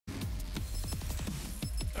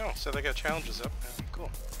Oh, so they got challenges up. Oh,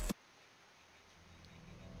 cool.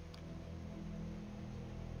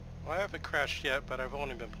 Well, I haven't crashed yet, but I've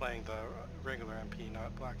only been playing the regular MP,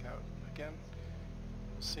 not Blackout again.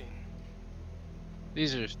 We'll see.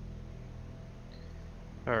 These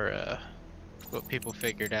are what people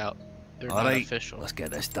figured out. They're not official. Let's get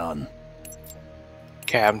this done.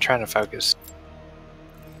 Okay, I'm trying to focus.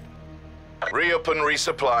 Re-up and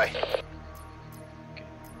resupply.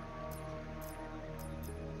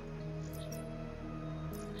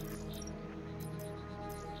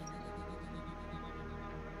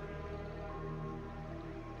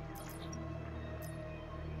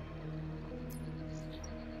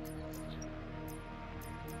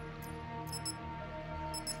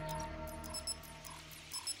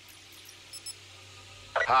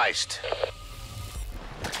 Heist.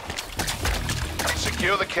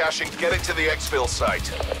 Secure the cache and get it to the exfil site.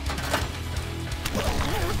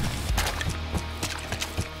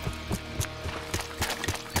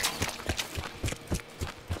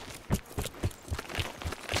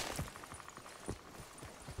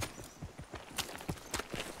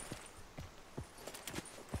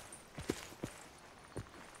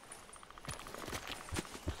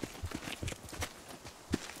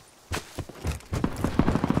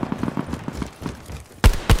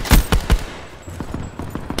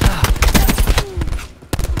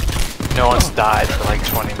 No one's died for like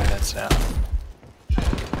 20 minutes now.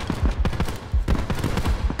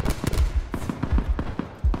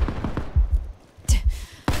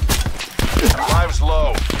 Lives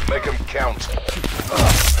low. Make them count.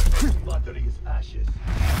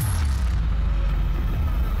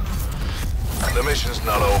 The mission's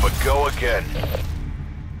not over. Go again.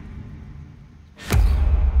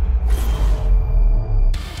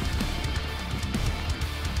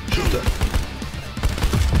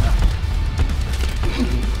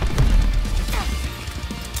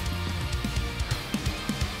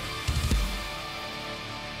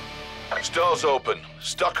 Store's open.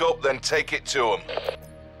 Stock up, then take it to them.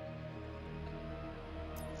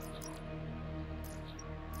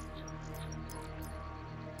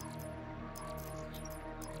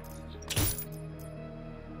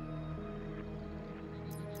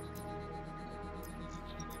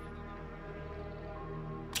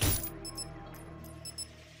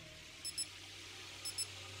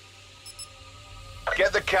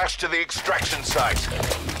 Get the cache to the extraction site.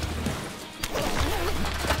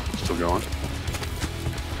 Still going.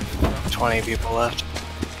 20 people left.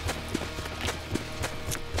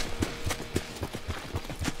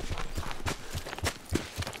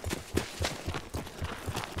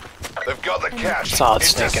 They've got the cache. Solid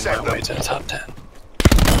sneaking Intercept my way them. to the top 10.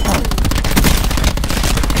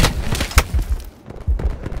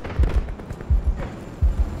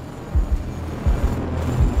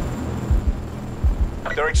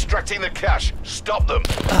 They're extracting the cache. Stop them.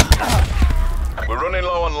 We're running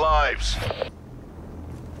low on lives.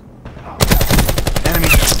 Enemy.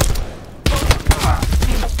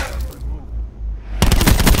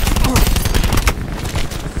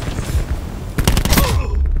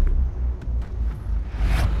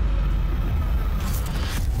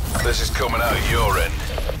 This is coming out of your end.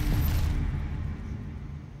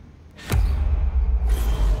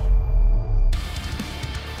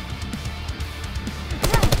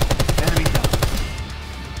 Enemy down.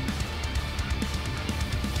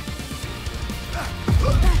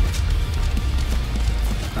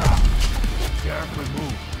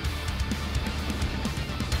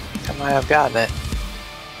 I might have gotten it.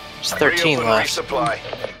 There's 13 Re-up and left. resupply.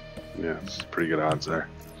 Yeah, it's pretty good odds there.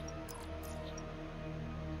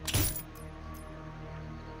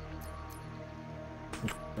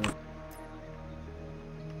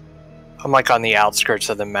 I'm like on the outskirts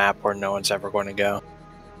of the map where no one's ever going to go.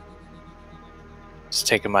 Just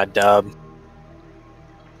taking my dub.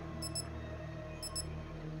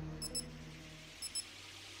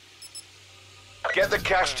 Get the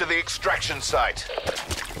cache to the extraction site.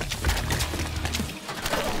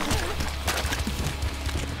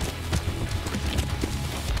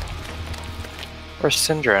 Where's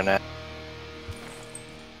Syndrome at?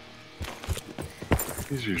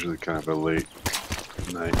 He's usually kind of a late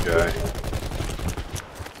night guy.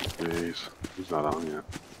 He's not on yet.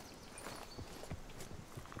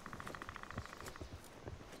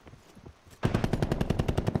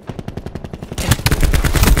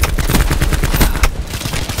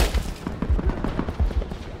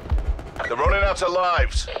 They're running out of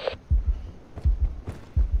lives.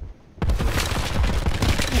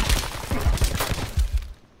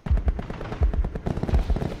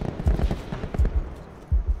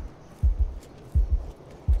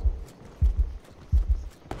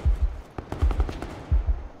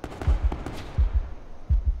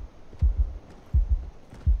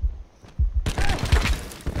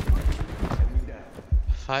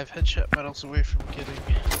 5 headshot medals away from getting.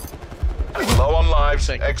 Low on lives.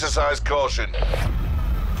 Thank you. Exercise caution.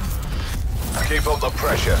 Keep up the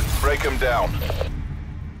pressure. Break them down.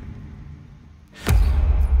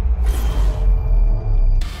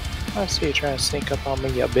 I see you trying to sneak up on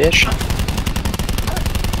me, you bitch.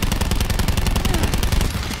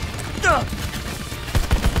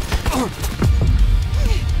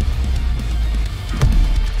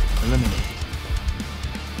 Eliminated.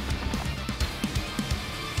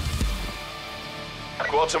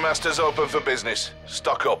 Quartermaster's open for business.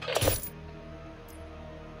 Stock up.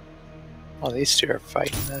 Oh, these two are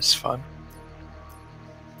fighting. That's fun.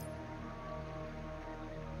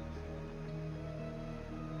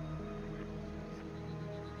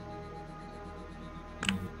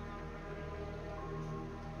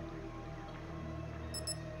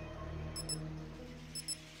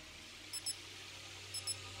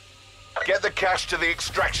 Get the cash to the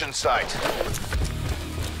extraction site.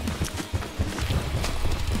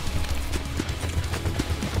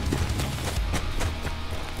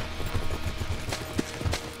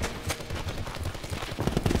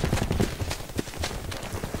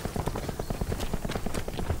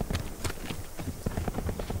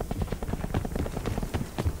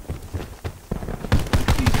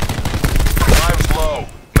 Lives low.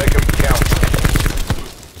 Make them count.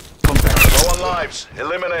 Low on lives.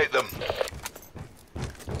 Eliminate them.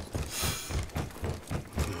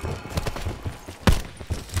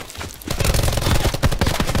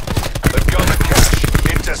 They've got the cash.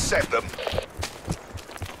 Intercept them.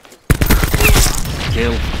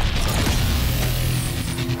 Kill.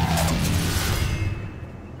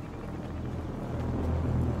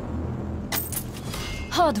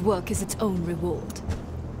 Hard work is its own reward.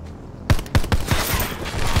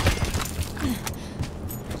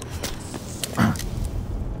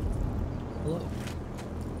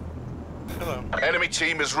 Hello. Enemy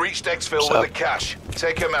team has reached exfil What's with up? the cash.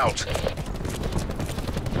 Take him out.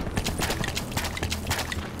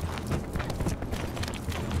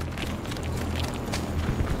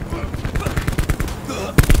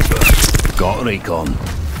 Got recon.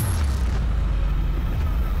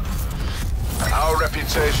 Our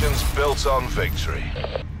reputation's built on victory.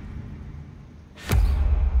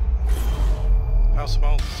 How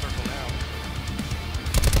small is the circle now?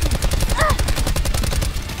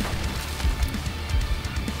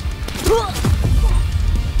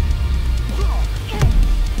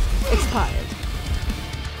 Expired.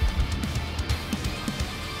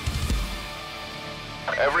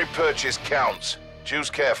 Every purchase counts. Choose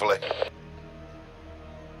carefully.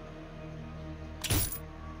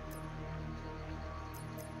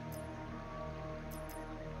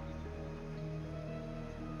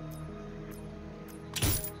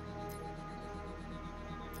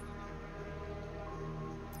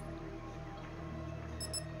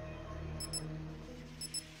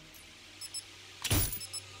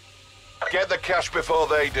 Get the cash before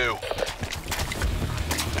they do.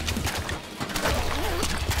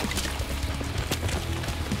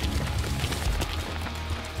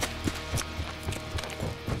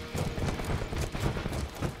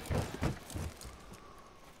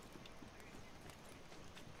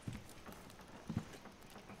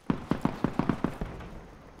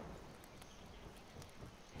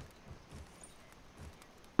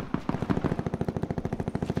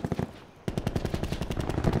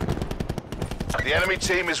 The enemy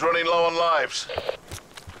team is running low on lives.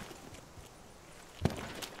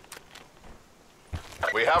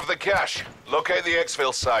 We have the cash. Locate the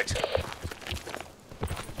exfil site.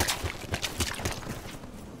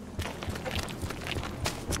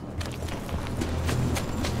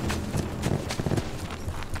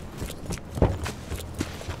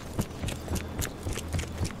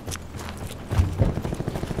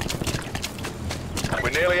 We're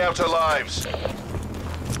nearly out of lives.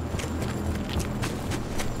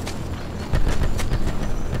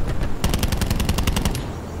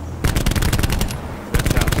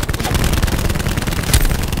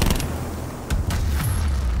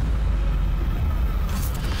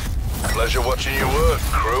 Pleasure watching you work,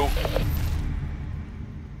 crew.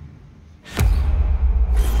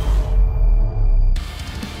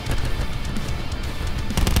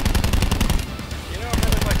 You know, I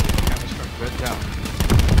really like the Counter-Strike. Red down.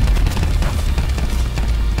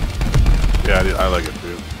 Yeah, I like it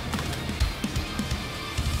too.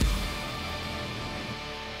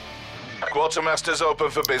 Quartermaster's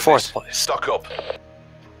open for business. Fourth place. Stock up.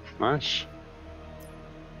 Nice.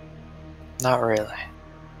 Not really.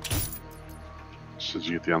 Did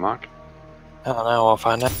you get the unlock? I don't know. We'll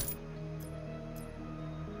find out.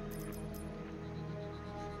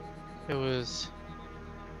 It was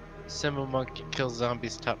Simba Monkey kills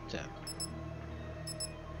zombies top 10.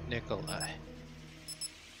 Nikolai.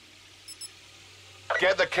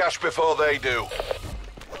 Get the cash before they do.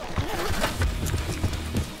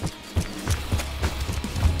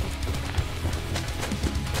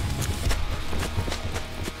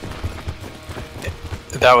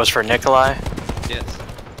 That was for Nikolai. Yes.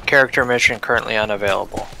 Character mission currently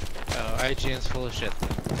unavailable. Oh, IGN's full of shit.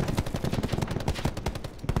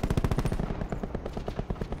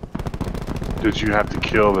 Did you have to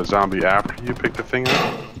kill the zombie after you picked the thing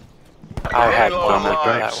up? I had Hello, one lives.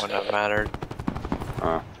 that wouldn't have mattered.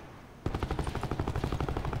 Alright.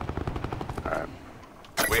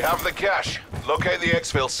 We have the cash. Locate the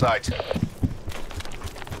exfil site.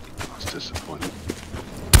 That's disappointing.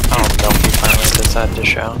 Oh, Milky finally decided to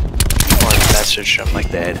show. Or messaged him like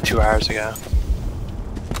they had 2 hours ago.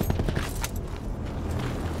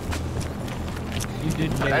 You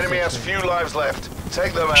did notice Enemy it, has sir. few lives left.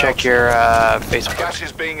 Take them out. Check your Facebook. Cash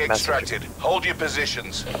is being extracted. Hold your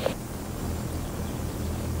positions.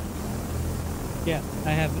 Yeah,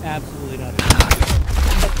 I have absolutely nothing.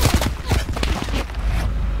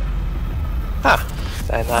 Huh.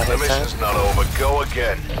 Did I not The hit mission's that? not over. Go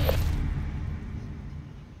again.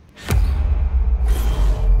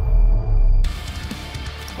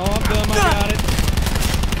 Oh, I'm dumb. I got it.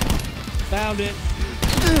 Found it.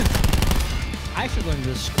 I should learn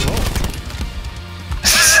to scroll.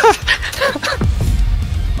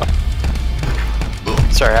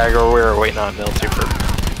 Sorry, Agro, we were waiting on Milty for.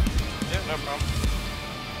 Yeah, no problem.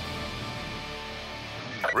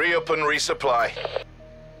 Re-up and resupply.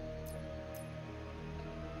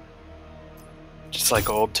 Just like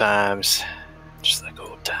old times. Just like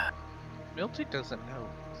old times. Milty doesn't know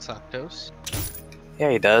Santos.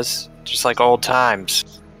 Yeah, he does. Just like old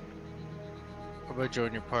times. How about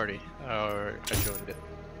join your party? Or I joined it.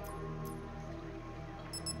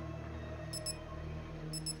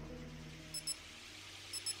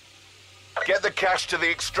 Get the cash to the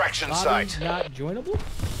extraction Lobby's site. not joinable?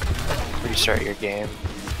 Restart your game.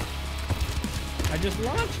 I just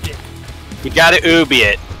launched it. You gotta Ubi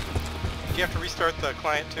it. Do you have to restart the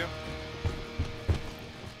client too?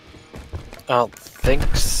 I don't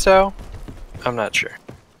think so. I'm not sure.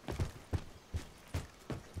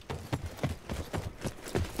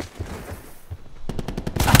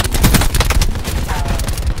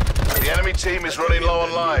 The enemy team is running low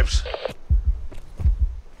on lives.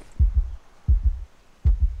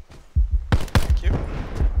 Thank you.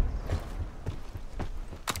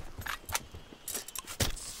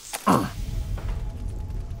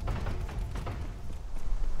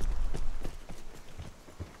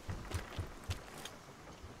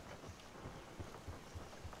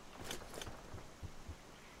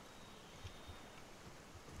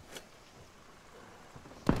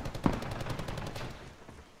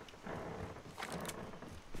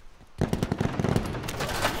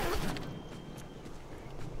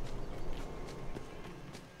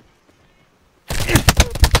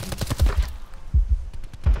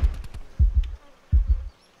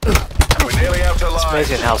 We're nearly out of It's lives.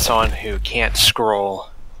 amazing how someone who can't scroll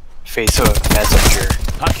Facebook Messenger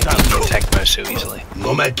can detect most so easily.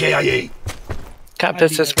 No me quede allí. Kinda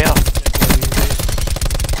pisses me off.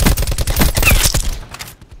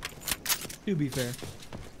 To be fair.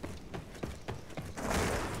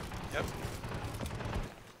 Yep.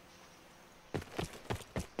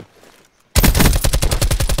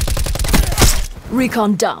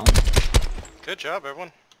 Recon down. Good job,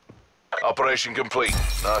 everyone. Operation complete.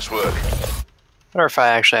 Nice work. Or if I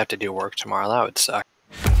actually have to do work tomorrow, that would suck.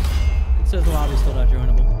 It says the lobby's still not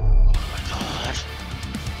joinable.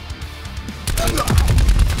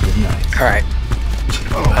 Alright.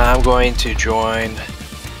 I'm going to join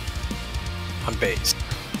on base.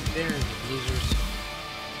 There's the losers.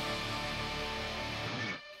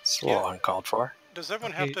 It's a little uncalled for. Does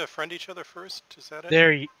everyone have Okay. to friend each other first? Is that it?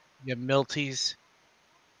 There you Milties.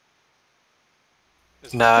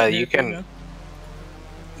 Is Nah, that- you can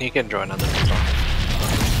join other people.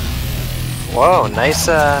 Whoa, nice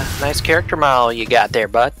nice character model you got there,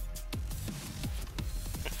 bud.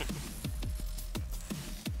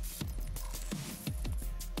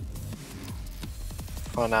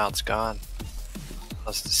 Oh, now it's gone.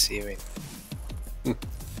 That's deceiving.